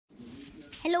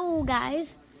Hello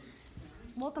guys,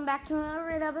 welcome back to another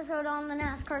episode on the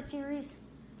NASCAR series.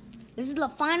 This is the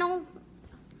final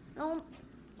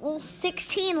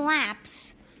 16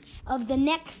 laps of the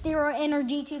NextEra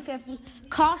Energy 250.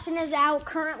 Caution is out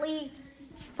currently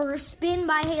for a spin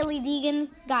by Haley Deegan.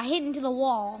 Got hit into the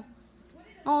wall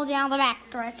all down the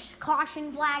backstretch.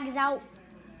 Caution flag is out.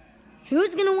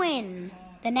 Who's going to win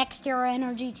the NextEra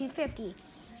Energy 250?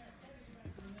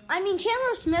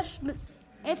 Chandler Smith,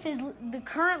 if is the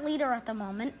current leader at the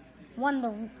moment,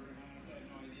 won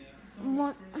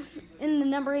in the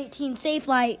number 18 Safe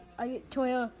Light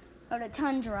Toyota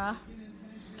Tundra.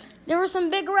 There were some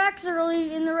big wrecks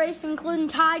early in the race, including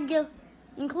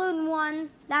one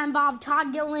that involved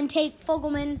Todd Gilliland, Tate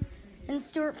Fogelman, and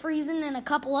Stuart Friesen, and a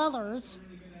couple others.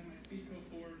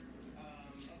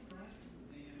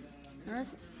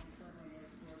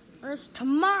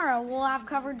 Tomorrow we'll have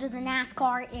coverage of the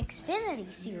NASCAR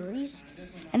Xfinity Series,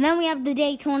 and then we have the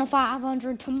Daytona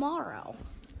 500 tomorrow.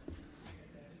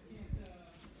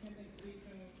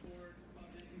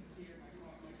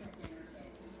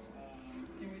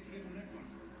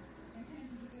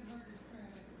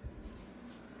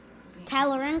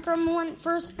 Tyler Ankrum went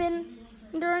for a spin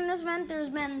during this event. There's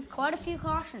been quite a few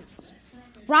cautions.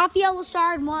 Rafael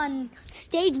Lessard won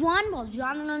Stage 1, while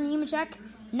Jonathan Nemechek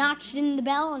notched in the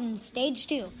bell in Stage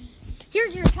 2.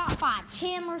 Here's your top 5.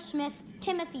 Chandler Smith,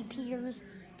 Timothy Peters,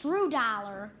 Drew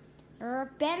Dollar,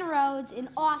 Ben Rhodes, and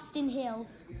Austin Hill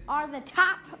are the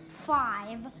top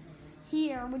 5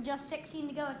 here with just 16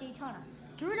 to go at Daytona.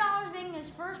 Drew Dollar's making his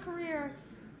first career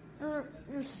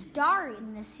start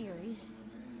in this series.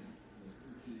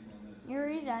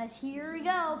 Here we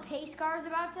go. Pace car's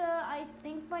about to, I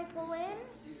think, might pull in.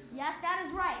 Yes, that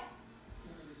is right.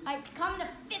 Come to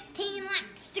 15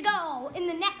 laps to go in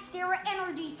the NextEra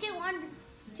Energy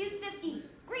 250.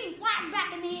 Green flag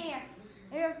back in the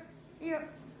air. Here's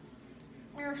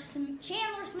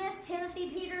Chandler Smith, Timothy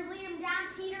Peters lead him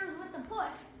down. Peters with the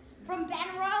push from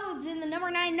Ben Rhodes in the number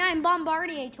 99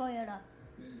 Bombardier Toyota.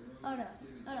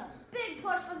 Big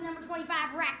push for the number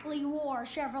 25 Rackley War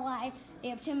Chevrolet. They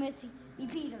have Timothy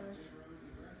Peters.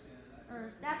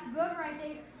 That's good right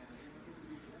there.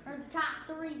 Or the top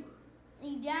 3.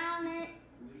 Down it.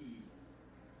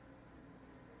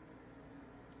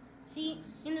 See,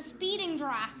 in the speeding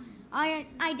draw, I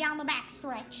down the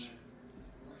backstretch.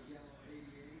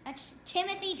 That's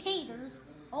Timothy Peters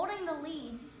holding the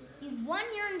lead. He's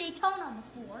 1 year in Daytona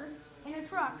before in a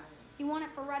truck. He won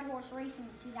it for Red Horse Racing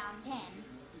in 2010.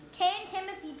 Can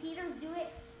Timothy Peters do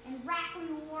it in Rackley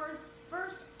War's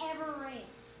first ever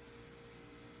race?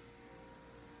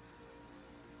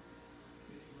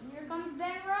 And here comes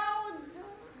Ben Rhodes.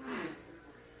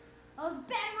 Oh, it's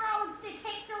Ben Rhodes to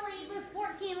take the lead with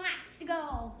 14 laps to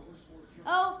go.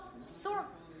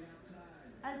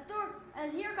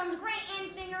 As here comes Grant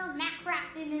Anfinger, Matt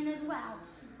Crafton in as well.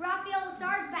 Rafael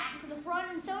Lessard's back to the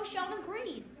front, and so is Sheldon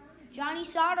Creed. Johnny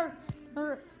Sauter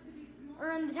are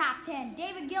in the top 10.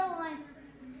 David Gilliland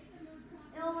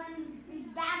is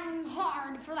battling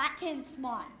hard for that 10th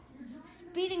spot.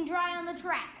 Speeding dry on the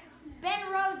track. Ben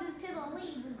Rhodes is to the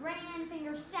lead with Grant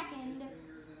Anfinger second,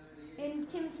 and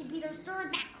Timothy Peters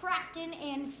third. Matt Crafton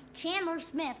and Chandler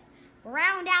Smith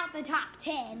round out the top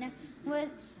 10 with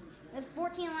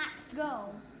 14 laps to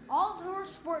go. All four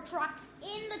sport trucks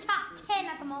in the top 10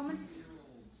 at the moment.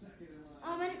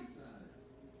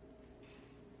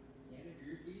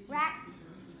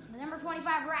 The number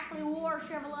 25 Rackley War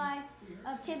Chevrolet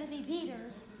of Timothy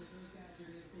Peters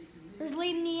is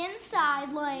leading the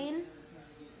inside lane.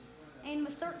 And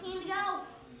with 13 to go.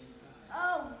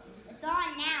 Oh, it's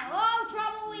on now. Oh,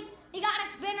 trouble. We got a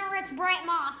spinner. It's Brett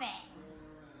Moffitt.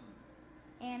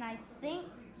 And I think,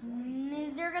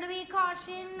 is there going to be a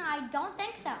caution? I don't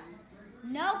think so.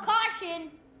 No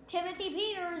caution. Timothy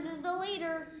Peters is the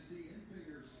leader.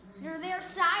 They're there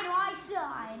side by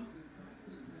side.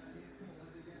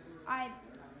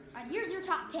 Here's your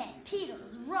top 10.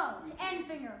 Peters, Rhodes,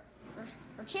 Enfinger,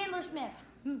 or Chandler Smith,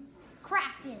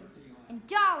 Crafton, and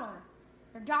Dollar.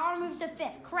 Dollar moves to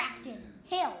 5th. Crafton,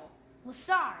 Hill,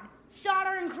 Lessard,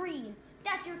 Sauter, and Creed.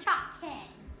 That's your top 10.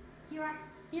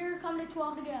 Here come to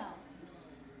 12 to go.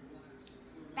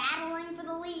 Battling for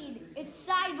the lead. It's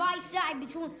side by side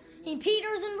between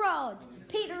Peters and Rhodes.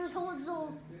 Peters holds the...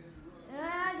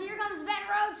 here comes Ben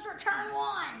Rhodes for turn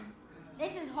 1.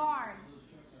 This is hard.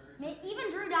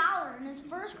 Even Drew Dollar in his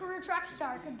first career truck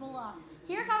start could pull up.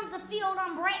 Here comes the field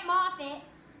on Brett Moffitt.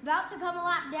 About to come a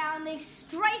lap down. They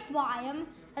strike by him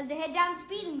as they head down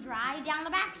speeding dry down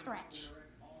the backstretch.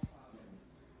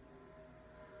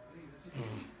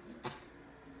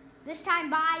 This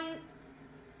time by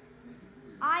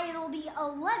It'll be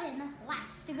 11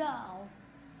 laps to go.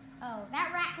 Oh,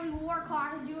 that Rackley War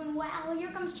car is doing well.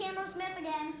 Here comes Chandler Smith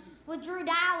again with Drew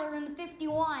Dowler in the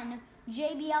 51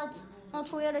 JBL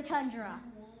Toyota Tundra.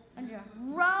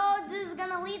 Rhodes is going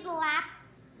to lead the lap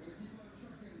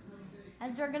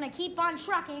as they're going to keep on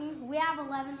trucking. We have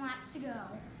 11 laps to go.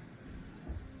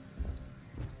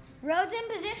 Rhodes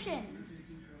in position.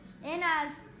 And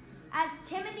as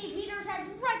Timothy Peters heads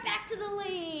right back to the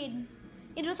lead.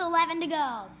 And with 11 to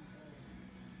go.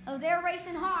 Oh, they're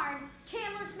racing hard.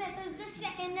 Chandler Smith is the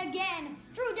second again.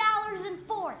 Drew Dowler's in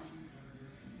fourth.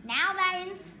 Now that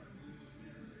ends.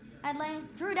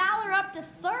 Drew Dowler up to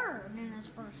third in his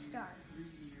first start.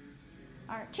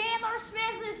 All right, Chandler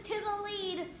Smith is to the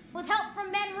lead with help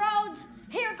from Ben Rhodes.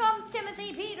 Here comes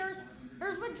Timothy Peters.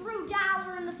 There's with Drew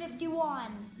Dowler in the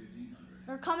 51.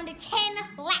 They're coming to 10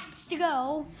 laps to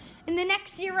go in the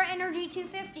NextEra Energy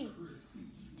 250.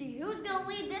 Who's going to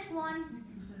lead this one?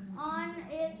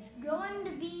 It's going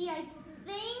to be,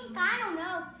 I don't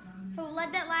know who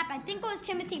led that lap. I think it was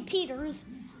Timothy Peters.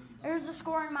 There's the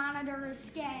scoring monitor is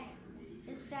saying.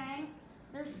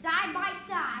 They're side by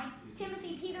side.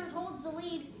 Timothy Peters holds the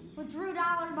lead with Drew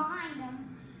Dowler behind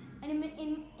him and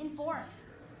in fourth.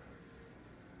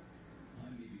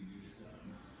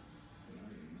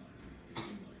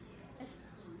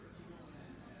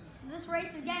 This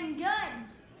race is getting good.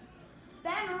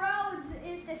 Ben Rhodes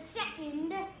is the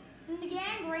second, and the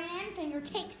Gangrene Enfinger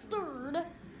takes third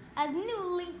as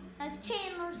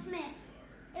Chandler Smith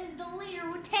is the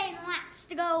leader with 10 laps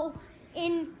to go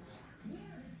in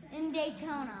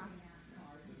Daytona.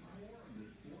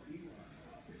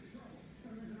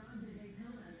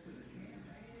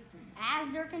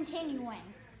 As they're continuing.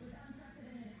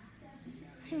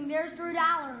 And there's Drew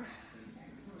Dowler.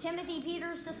 Timothy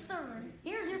Peters to third.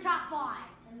 Here's your top five.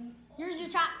 Here's your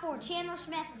top four. Chandler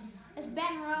Smith, it's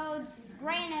Ben Rhodes,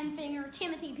 Grant Enfinger,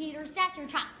 Timothy Peters. That's your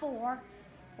top four.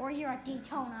 We're here at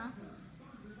Daytona.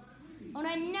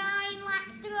 Only 9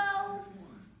 laps to go.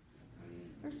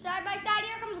 We're side by side.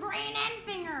 Here comes Grant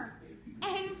Enfinger.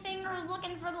 Enfinger is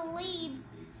looking for the lead.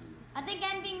 I think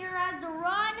Enfinger has the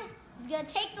run. He's going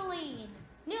to take the lead.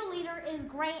 New leader is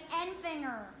Grant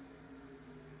Enfinger.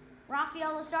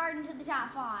 Raphael is starting to the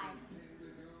top 5.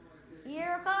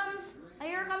 Here comes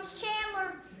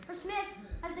Chandler for Smith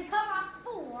as they come off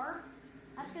 4.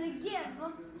 That's going to give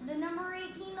the number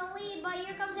 18 the lead, but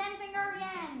here comes Enfinger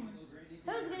again.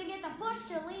 Who's going to get the push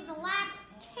to lead the lap?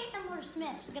 Chandler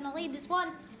Smith's going to lead this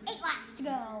one. 8 laps to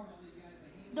go.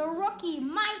 The rookie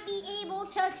might be able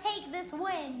to take this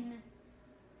win.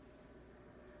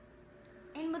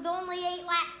 And with only 8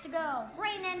 laps to go,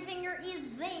 Grant Enfinger is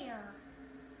there.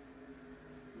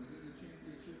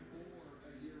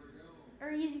 Or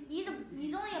he's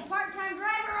only a part-time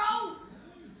driver. Oh!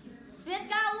 Smith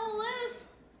got a little loose.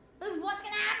 What's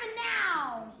going to happen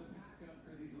now?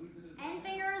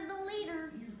 Enfinger is the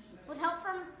leader with help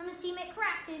from his teammate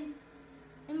Crafton.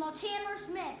 And while Chandler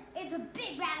Smith, it's a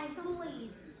big battle for the lead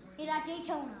at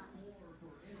Daytona.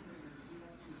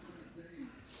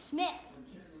 Smith.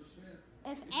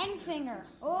 It's Enfinger.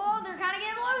 Oh, they're kind of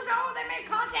getting loose. Oh, they made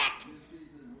contact.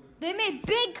 They made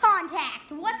big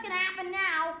contact. What's going to happen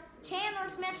now? Chandler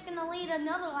Smith's going to lead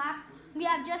another lap. We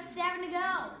have just 7 to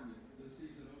go.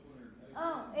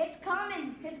 Oh, it's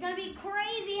coming. It's going to be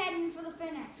crazy heading for the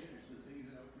finish.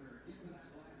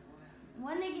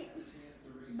 When they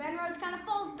get, Ben Rhodes kind of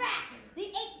falls back.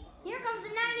 Here comes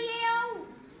the 98.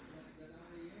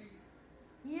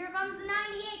 Here comes the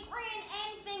 98. Grant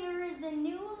Enfinger is the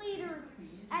new leader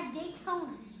at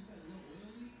Daytona.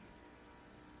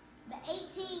 The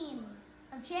 18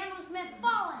 of Chandler Smith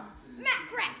fallen. Matt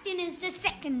Crafton is the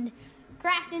second.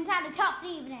 Crafton's had a tough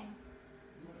evening.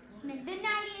 The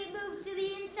 98 moves to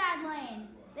the inside lane.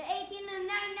 The 18 and the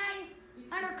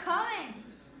 99 are coming.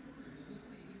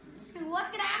 And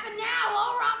what's going to happen now?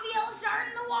 Oh, Raphael is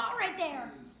starting the wall right there.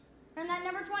 And that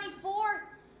number 24,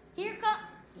 here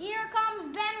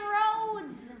comes Ben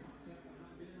Rhodes.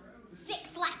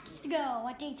 6 laps to go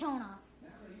at Daytona.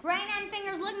 Grant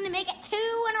Enfinger's looking to make it 2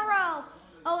 in a row.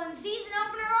 Oh, and the season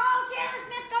opener, Chandler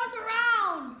Smith goes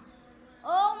around.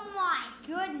 Oh, my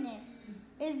goodness.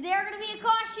 Is there going to be a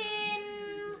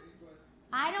caution?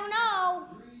 I don't know.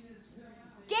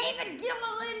 David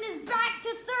Gilliland is back to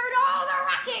third. Oh,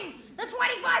 they're wrecking. The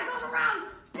 25 goes around.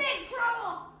 Big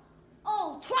trouble.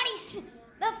 Oh,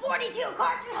 the 42,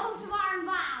 Carson Hosevar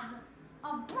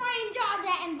involved. Brian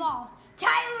Dawsett involved.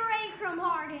 Tyler Akram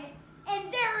hard hit.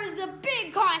 And there is the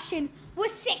big caution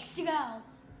with 6 to go.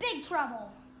 Big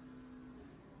trouble.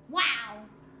 Wow.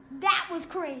 That was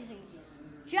crazy.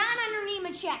 John Under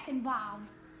Nemechek involved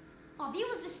Oh, he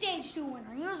was the stage 2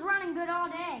 winner. He was running good all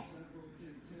day.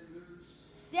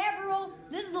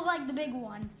 This is like the big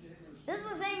one. This is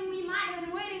the thing we might have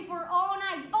been waiting for all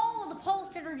night. Oh, the pole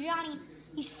sitter Johnny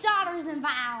Sauter's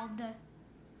involved.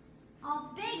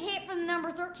 Oh, big hit for the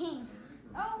number 13.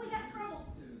 Oh, we got trouble.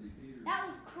 That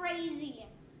was crazy.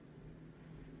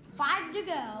 5 to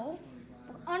go.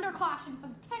 We're under caution for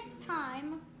the 10th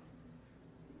time.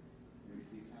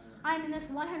 I'm in this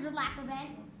 100 lap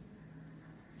event.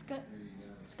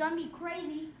 It's gonna be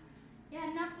crazy. Yeah,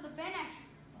 enough for the finish.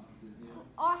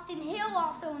 Austin Hill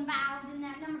also involved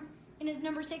in his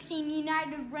number 16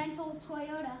 United Rentals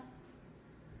Toyota.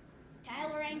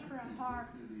 Tyler Ankrum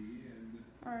parked.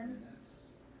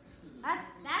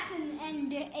 That's an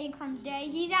end to Ankrum's day.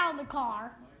 He's out of the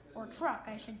car, or truck,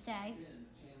 I should say.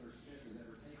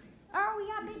 Oh, we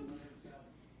got big.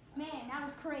 Man, that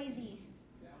was crazy.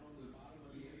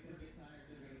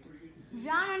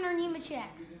 John under Nemechek.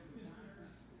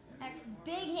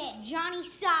 Big hit. Johnny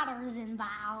Sauter's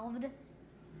involved.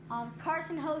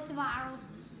 Carson Hocevar,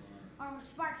 our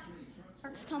Sparks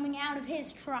coming out of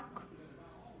his truck.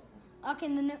 Okay,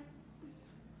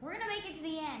 we're gonna make it to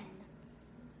the end.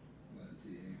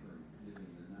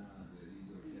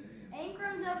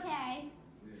 Ankrum's okay.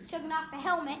 He's taking off the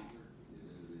helmet.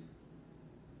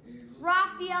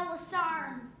 Rafael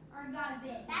Lassard got a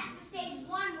bit. That's the stage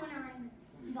 1 winner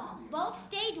involved. Both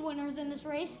stage winners in this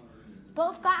race,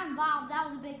 both got involved. That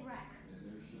was a big wreck.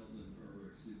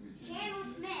 Chandler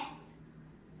Smith.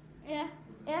 Yeah.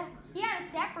 He had a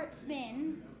separate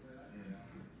spin.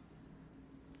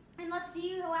 And let's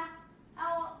see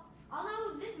how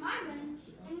although this might have been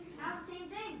how the same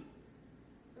thing.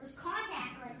 There was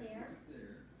contact right there.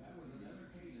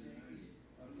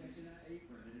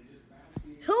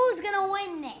 Who's gonna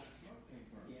win this?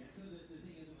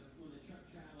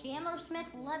 Chandler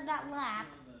Smith led that lap.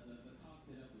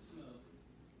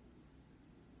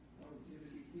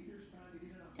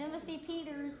 Timothy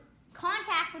Peters.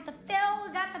 Contact with the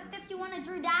Phil. Got the 51 of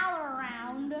Drew Dollar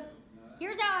around.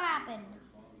 Here's how it happened.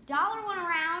 Dollar went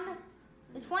around.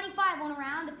 The 25 went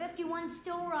around. The 51's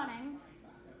still running.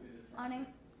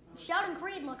 Sheldon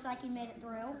Creed looks like he made it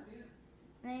through.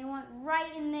 And he went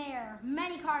right in there.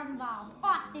 Many cars involved.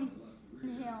 Austin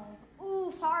Hill.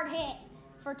 Oof, hard hit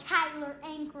for Tyler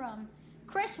Ankrum.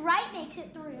 Chris Wright makes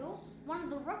it through. One of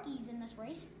the rookies in this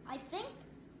race, I think.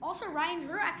 Also, Ryan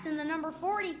Truex in the number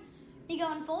 40. He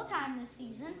going full-time this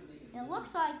season. It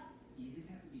looks like...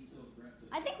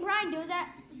 I think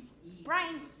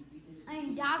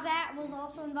Dazat was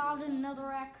also involved in another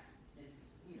wreck.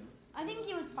 I think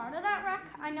he was part of that wreck.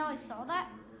 I know I saw that.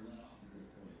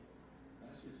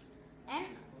 And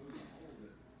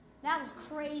that was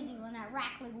crazy when that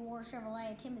Rackley War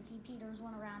Chevrolet Timothy Peters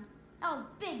went around. That was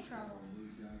big trouble.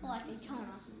 Like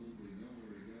Daytona.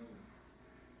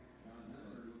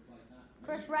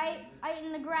 Chris Wright,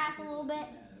 in the grass a little bit.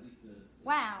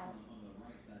 Wow.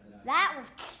 That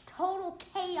was total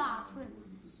chaos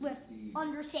with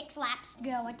under 6 laps to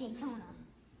go at Daytona.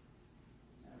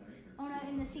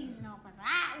 In the season opener.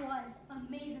 That was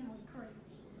amazingly crazy.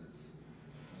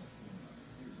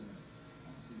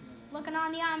 Looking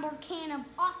on the onboard can of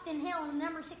Austin Hill in the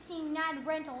number 16 United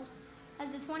Rentals.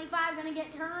 Is the 25 going to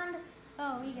get turned?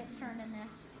 Oh, he gets turned in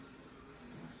this.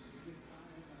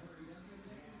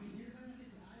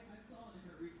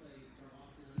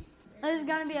 This is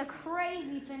going to be a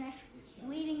crazy finish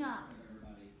leading up.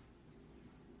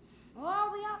 Oh,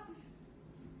 we up.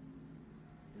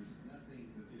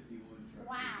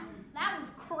 Wow, that was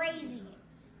crazy.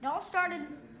 It all started,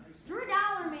 Drew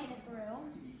Dollar made it through.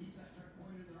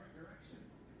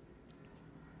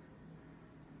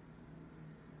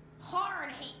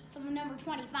 Hard hit for the number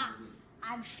 25. I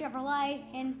have Chevrolet,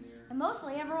 and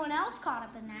mostly everyone else caught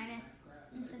up in that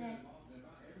incident.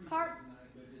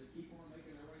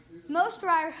 Most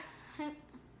drivers,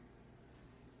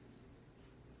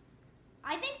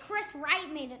 I think Chris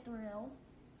Wright made it through.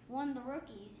 One of the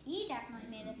rookies. He definitely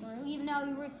made it through, even though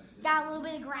he got a little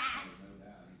bit of grass.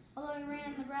 Although he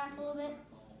ran in the grass a little bit.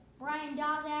 Brian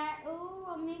Dazat.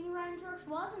 Oh, maybe Ryan Truex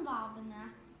was involved in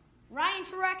that. Ryan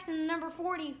Truex in the number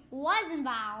 40 was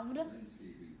involved.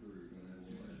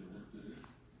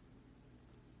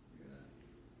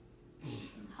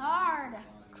 Hard.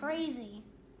 Crazy.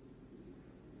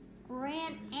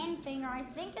 Grant Enfinger, I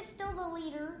think, is still the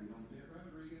leader.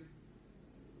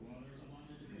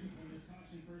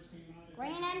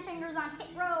 Grant Enfinger's on pit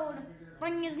road,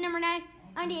 bringing his number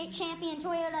 98 champion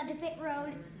Toyota to pit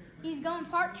road. He's going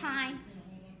part-time.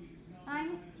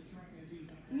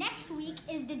 Next week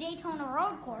is the Daytona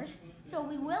Road Course, so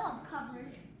we will have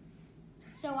coverage.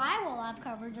 So I will have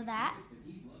coverage of that.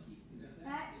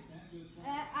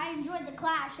 I enjoyed the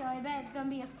clash, so I bet it's going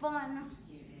to be a fun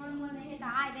when they hit the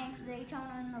high banks of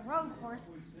Daytona and the road course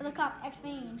for the Cup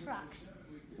Xfinity trucks.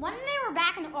 When they were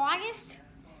back in August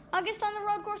on the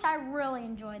road course, I really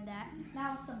enjoyed that.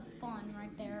 That was some fun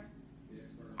right there.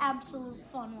 Absolute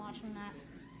fun watching that.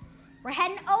 We're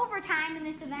heading overtime in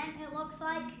this event. It looks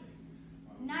like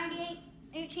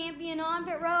 98 champion on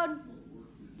pit road.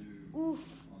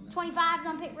 Oof. 25's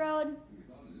on pit road.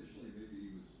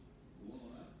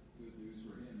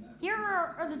 Here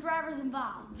are the drivers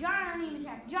involved: John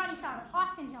Nemechek, Johnny Sauter,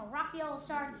 Austin Hill, Rafael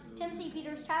Lessard, Timothy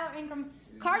Peters, Tyler Ingram,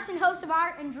 Carson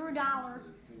Hocevar, and Drew Dollar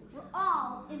were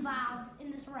all involved in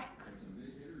this wreck.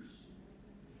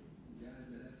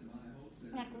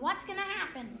 Like, what's going to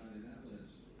happen?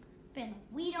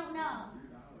 We don't know.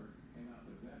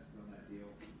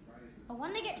 But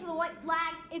when they get to the white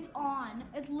flag, it's on.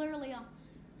 It's literally on.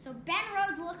 So Ben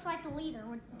Rhodes looks like the leader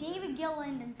with David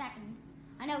Gilliland in second.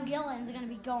 I know Gilliland's going to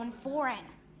be going for it.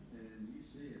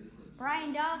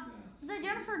 Brian Duff. Is that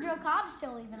Jennifer Joe Cobb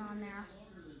still even on there?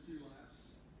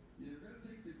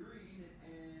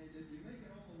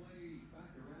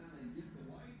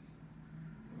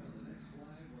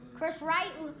 Chris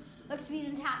Wright looks to be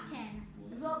in the top 10.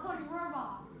 As well, Cody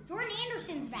Rohrbaugh. Jordan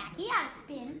Anderson's back. He had a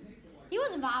spin. He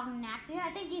was involved in an accident.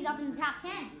 I think he's up in the top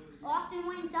 10. Austin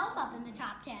Wayne Self up in the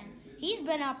top 10. He's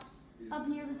been up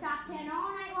near the top 10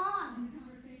 all night long.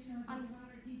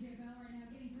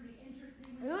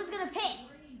 Who's going to pit?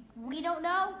 We don't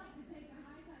know.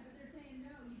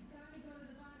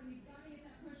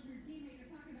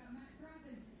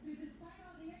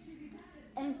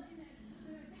 And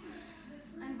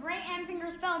Grant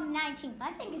Enfinger's fell in 19th.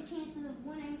 I think his chances of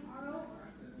winning are over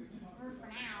for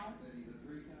now.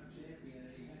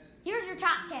 Here's your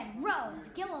top 10. Rhodes,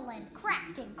 Gilliland,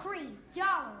 Crafton, Creed,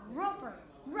 Dollar, Roper,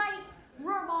 Wright,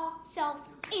 Rohrbaugh, Self,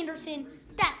 Anderson.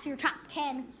 That's your top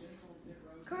 10.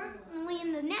 Currently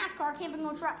in the NASCAR Camping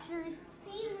World Truck Series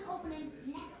season opening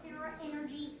NextEra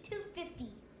Energy 250.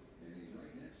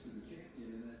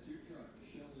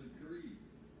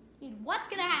 Dude, what's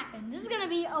going to happen? This is going to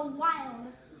be a wild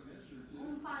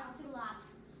final 2 laps.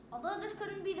 Although this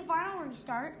couldn't be the final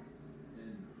restart,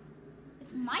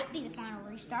 this might be the final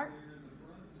restart.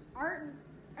 Or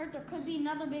there could be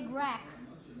another big wreck.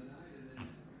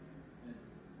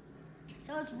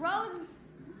 So it's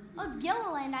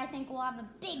Gilliland, I think, will have a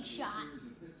big shot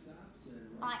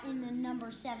in the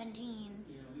number 17.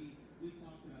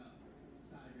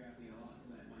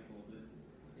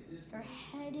 They're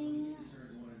heading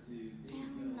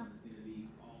down.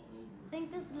 I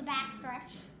think this is the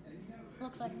backstretch.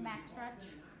 Looks like a backstretch.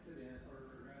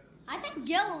 I think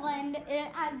Gilliland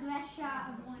has the best shot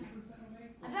of winning.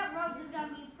 I bet Rhodes is going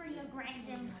to be pretty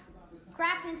aggressive.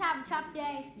 Crafton's having a tough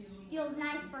day. Feels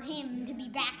nice for him to be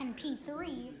back in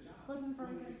P3, looking for a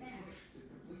good finish.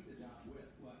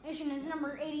 Mission is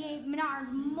number 88,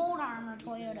 Menards Mold Armor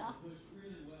Toyota.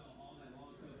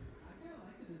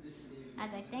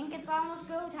 As I think it's almost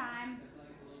go time.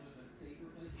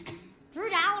 Drew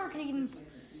Dollar could even...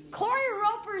 Corey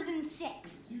Roper's in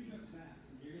 6th.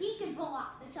 He can pull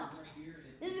off this upset.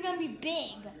 This is going to be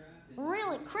big.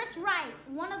 Really. Chris Wright,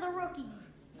 one of the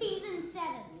rookies. He's in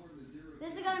 7th.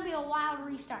 This is going to be a wild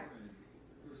restart.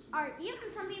 All right,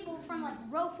 even some people from like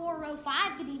row 4, row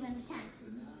 5 could even attempt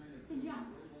to jump.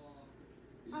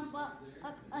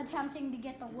 Attempting to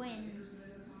get the win.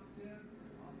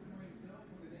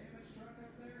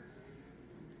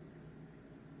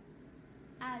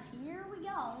 As here we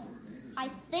go. I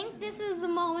think this is the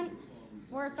moment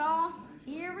where it's all,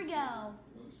 here we go.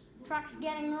 Truck's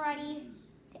getting ready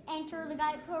to enter the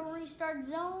Geico restart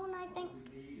zone, I think.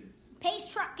 Pace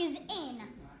truck is in.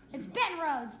 It's Ben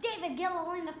Rhodes, David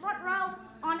Gilliland in the front row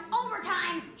on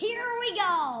overtime. Here we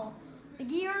go. The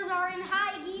gears are in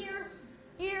high gear.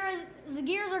 The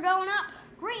gears are going up.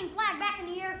 Green flag back in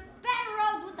the air. Ben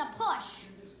Rhodes with the push.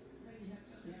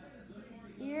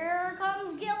 Here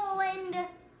comes Gilliland.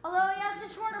 Although he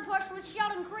has a shorter push with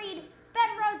Sheldon Creed,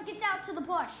 Ben Rhodes gets out to the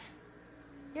push.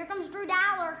 Here comes Drew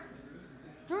Dollar.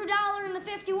 Drew Dollar in the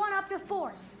 51 up to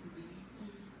 4th.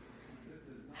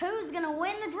 Who's going to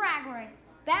win the drag race?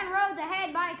 Ben Rhodes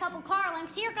ahead by a couple car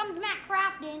lengths. Here comes Matt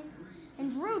Crafton.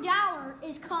 And Drew Dollar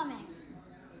is coming.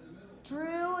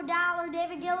 Drew Dollar,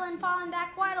 David Gilliland falling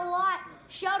back quite a lot.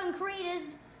 Sheldon Creed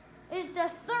is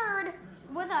the 3rd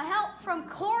with a help from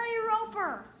Corey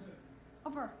Roper.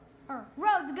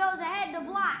 Rhodes goes ahead to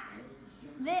block.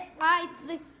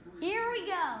 Here we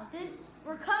go.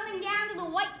 We're coming down to the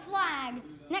white flag.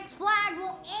 Next flag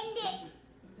will end it.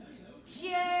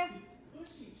 Sure.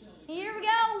 Here we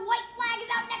go. White flag is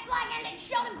out. Next flag ended.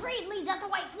 Sheldon Creed leads up the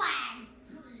white flag.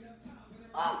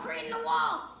 Oh, creating the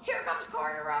wall. Here comes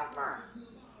Corey Roper.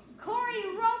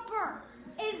 Corey Roper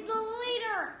is the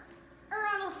leader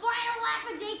on the final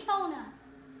lap of Daytona.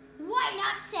 What an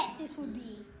upset this would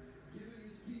be.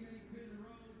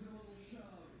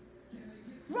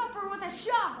 Roper with a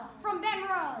shove from Ben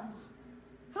Rhodes.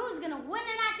 Who's going to win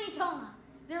it at Daytona?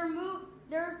 They're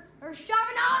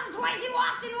shoving on the 22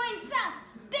 Austin Wayne South.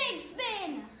 Big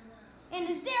spin. And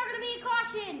is there going to be a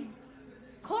caution?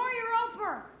 Corey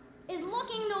Roper is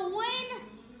looking to win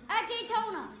at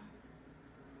Daytona.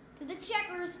 To the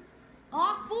checkers,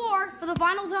 off board for the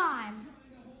final time.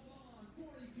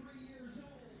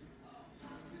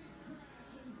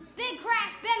 Big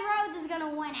crash, Ben Rhodes is going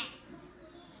to win it.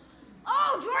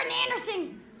 Oh, Jordan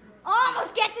Anderson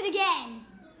almost gets it again.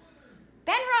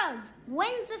 Ben Rhodes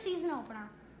wins the season opener.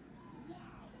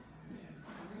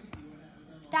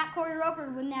 That Corey Roper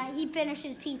win that. He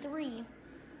finishes P3.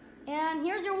 And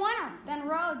here's your winner, Ben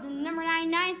Rhodes, in number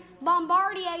 99,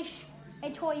 Bombardier, a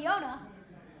Toyota.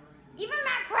 Even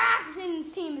Matt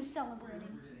Crafton's team is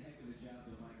celebrating.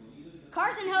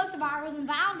 Carson Hocevar was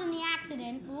involved in the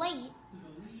accident late.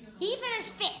 He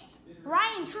finished 5th.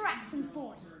 Ryan Truex in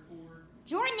 4th.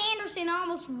 Jordan Anderson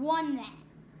almost won that.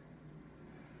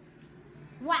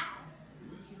 Wow.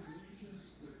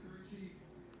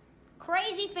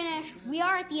 Crazy finish. We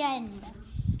are at the end.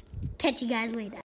 Catch you guys later.